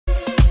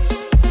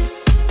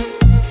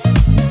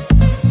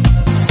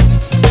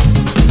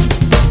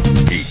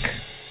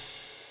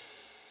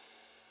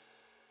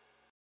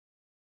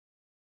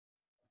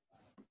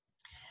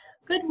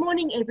Good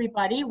morning,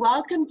 everybody.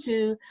 Welcome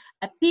to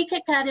a Peak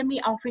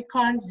Academy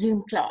Afrikaans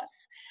Zoom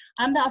class.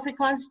 I'm the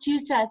Afrikaans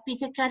tutor at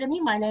Peak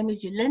Academy. My name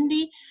is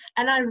Ulindi,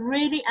 and I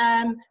really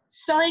am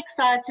so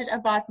excited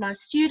about my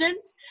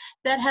students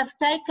that have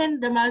taken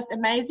the most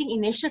amazing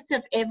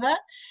initiative ever.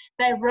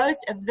 They wrote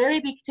a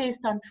very big test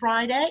on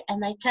Friday,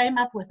 and they came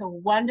up with a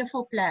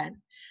wonderful plan.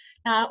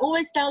 Now, I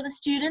always tell the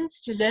students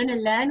to learn a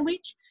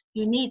language,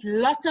 you need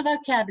lots of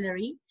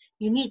vocabulary,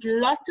 you need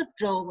lots of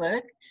drill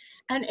work,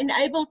 and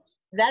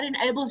that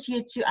enables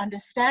you to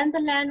understand the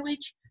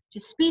language, to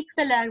speak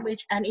the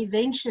language, and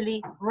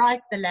eventually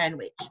write the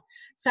language.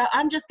 So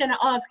I'm just going to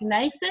ask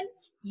Nathan,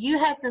 you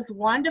had this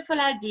wonderful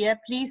idea.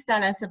 Please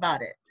tell us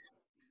about it.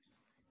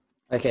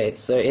 Okay,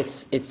 so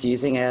it's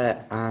using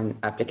a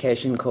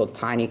application called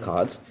Tiny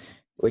Cards,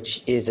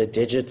 which is a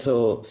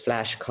digital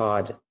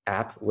flashcard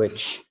app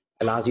which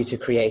allows you to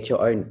create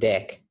your own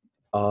deck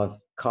of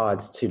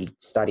cards to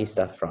study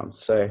stuff from.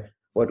 So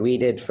what we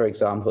did, for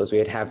example, is we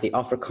would have the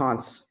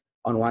Afrikaans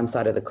on one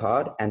side of the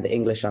card and the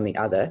English on the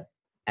other,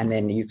 and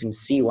then you can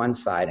see one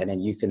side and then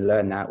you can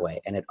learn that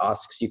way. And it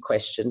asks you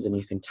questions and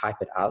you can type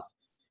it out.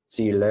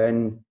 So you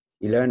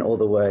learn all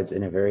the words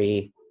in a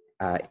very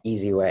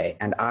easy way.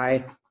 And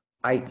I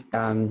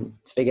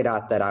figured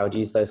out that I would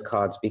use those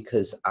cards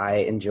because I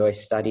enjoy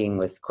studying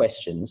with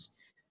questions.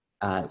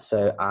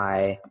 So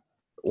I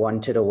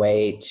wanted a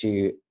way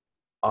to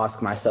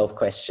ask myself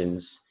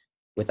questions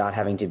without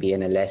having to be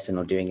in a lesson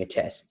or doing a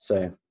test.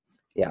 So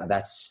yeah,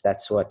 that's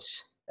why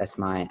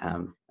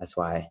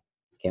I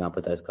came up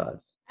with those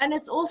cards. And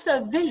it's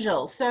also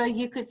visual, so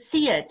you could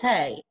see it,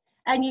 hey?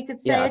 And you could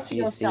say it to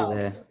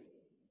yourself.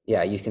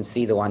 You can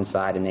see the one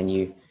side and then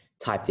you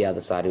type the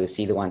other side. You will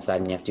see the one side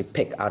and you have to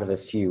pick out of a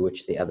few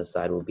which the other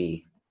side will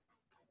be.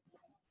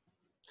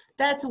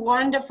 That's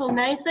wonderful,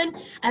 Nathan.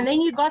 And then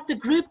you got the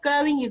group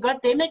going, you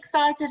got them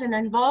excited and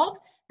involved.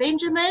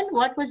 Benjamin,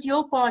 what was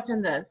your part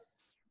in this?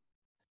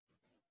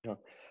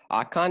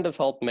 I kind of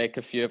helped make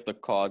a few of the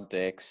card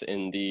decks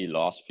in the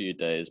last few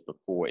days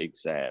before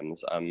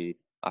exams.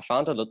 I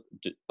found it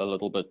a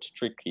little bit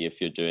tricky if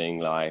you're doing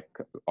like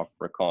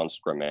Afrikaans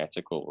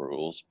grammatical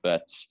rules,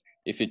 but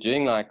if you're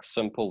doing like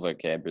simple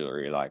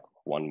vocabulary, like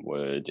one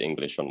word,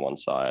 English on one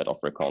side,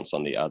 Afrikaans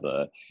on the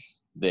other,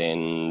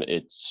 then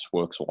it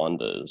works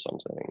wonders, I'm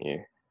telling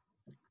you.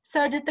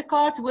 So did the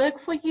cards work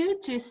for you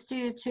to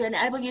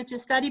enable you to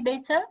study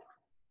better?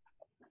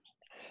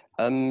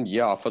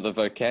 Yeah, for the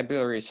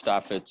vocabulary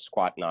stuff, it's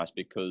quite nice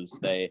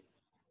because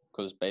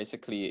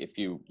basically if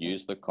you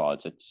use the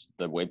cards,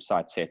 the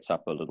website sets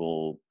up a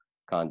little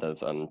kind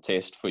of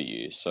test for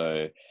you.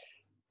 So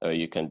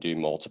you can do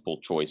multiple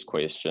choice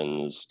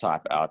questions,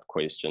 type out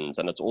questions,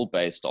 and it's all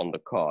based on the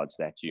cards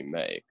that you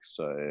make.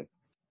 So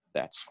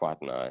that's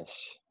quite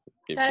nice.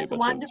 That's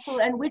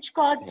wonderful. And which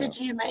cards did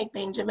you make,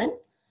 Benjamin?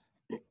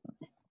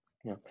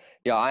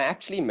 Yeah, I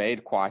actually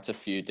made quite a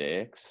few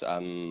decks. I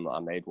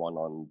made one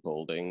on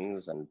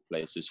buildings and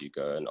places you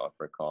go in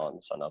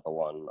Afrikaans, another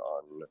one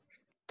on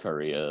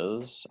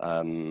careers.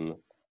 I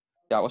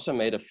also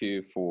made a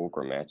few for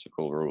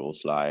grammatical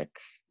rules like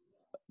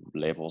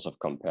levels of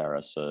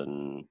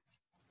comparison.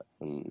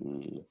 So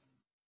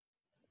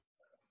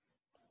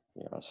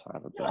I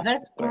have a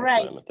that's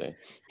great.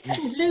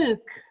 And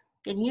Luke,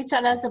 can you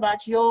tell us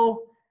about your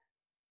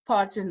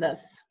part in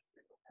this?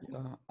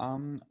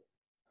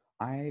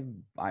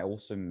 I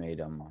also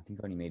made I think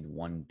I only made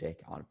one deck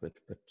out of it,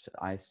 but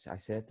I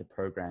said the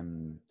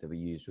program that we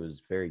used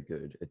was very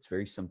good. It's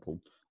very simple.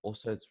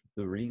 Also, it's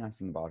the really nice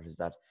thing about it is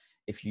that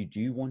if you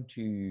do want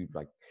to,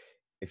 like,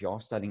 if you are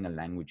studying a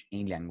language,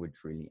 any language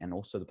really, and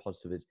also the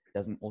positive is it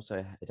doesn't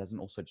also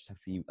just have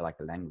to be like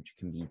a language. It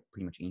can be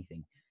pretty much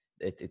anything.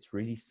 It's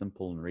really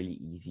simple and really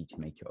easy to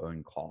make your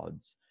own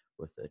cards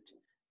with it.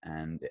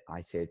 And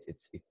I say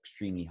it's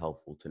extremely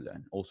helpful to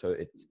learn. Also,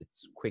 it's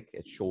quick,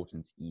 it's short,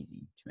 and it's easy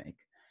to make.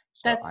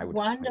 So that's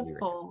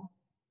wonderful.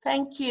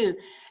 Thank you.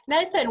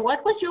 Nathan,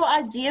 what was your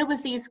idea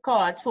with these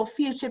cards for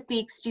future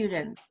Peak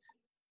students?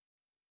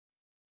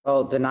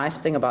 Well, the nice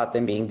thing about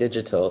them being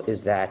digital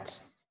is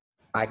that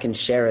I can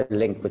share a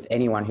link with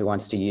anyone who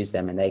wants to use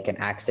them and they can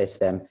access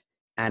them.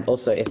 And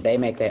also, if they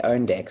make their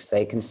own decks,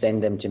 they can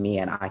send them to me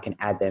and I can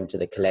add them to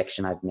the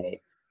collection I've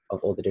made of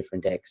all the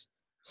different decks.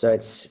 So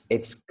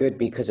it's good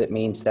because it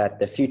means that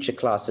the future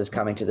classes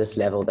coming to this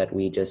level that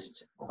we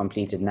just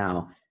completed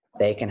now,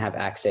 they can have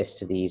access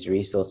to these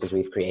resources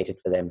we've created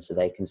for them so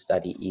they can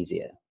study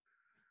easier.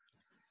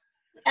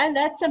 And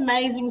that's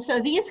amazing. So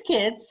these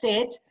kids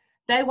said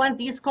they want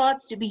these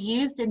cards to be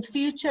used in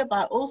future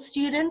by all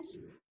students,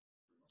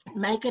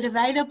 make it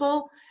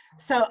available.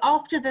 So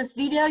after this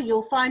video,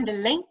 you'll find a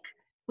link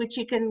which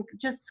you can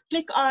just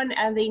click on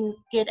and then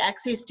get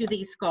access to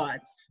these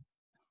cards.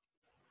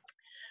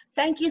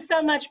 Thank you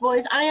so much,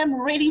 boys. I am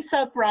really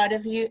so proud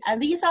of you.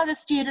 And these are the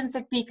students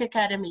at Peak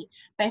Academy.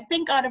 They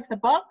think out of the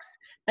box,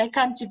 they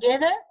come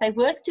together, they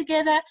work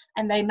together,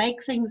 and they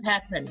make things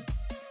happen.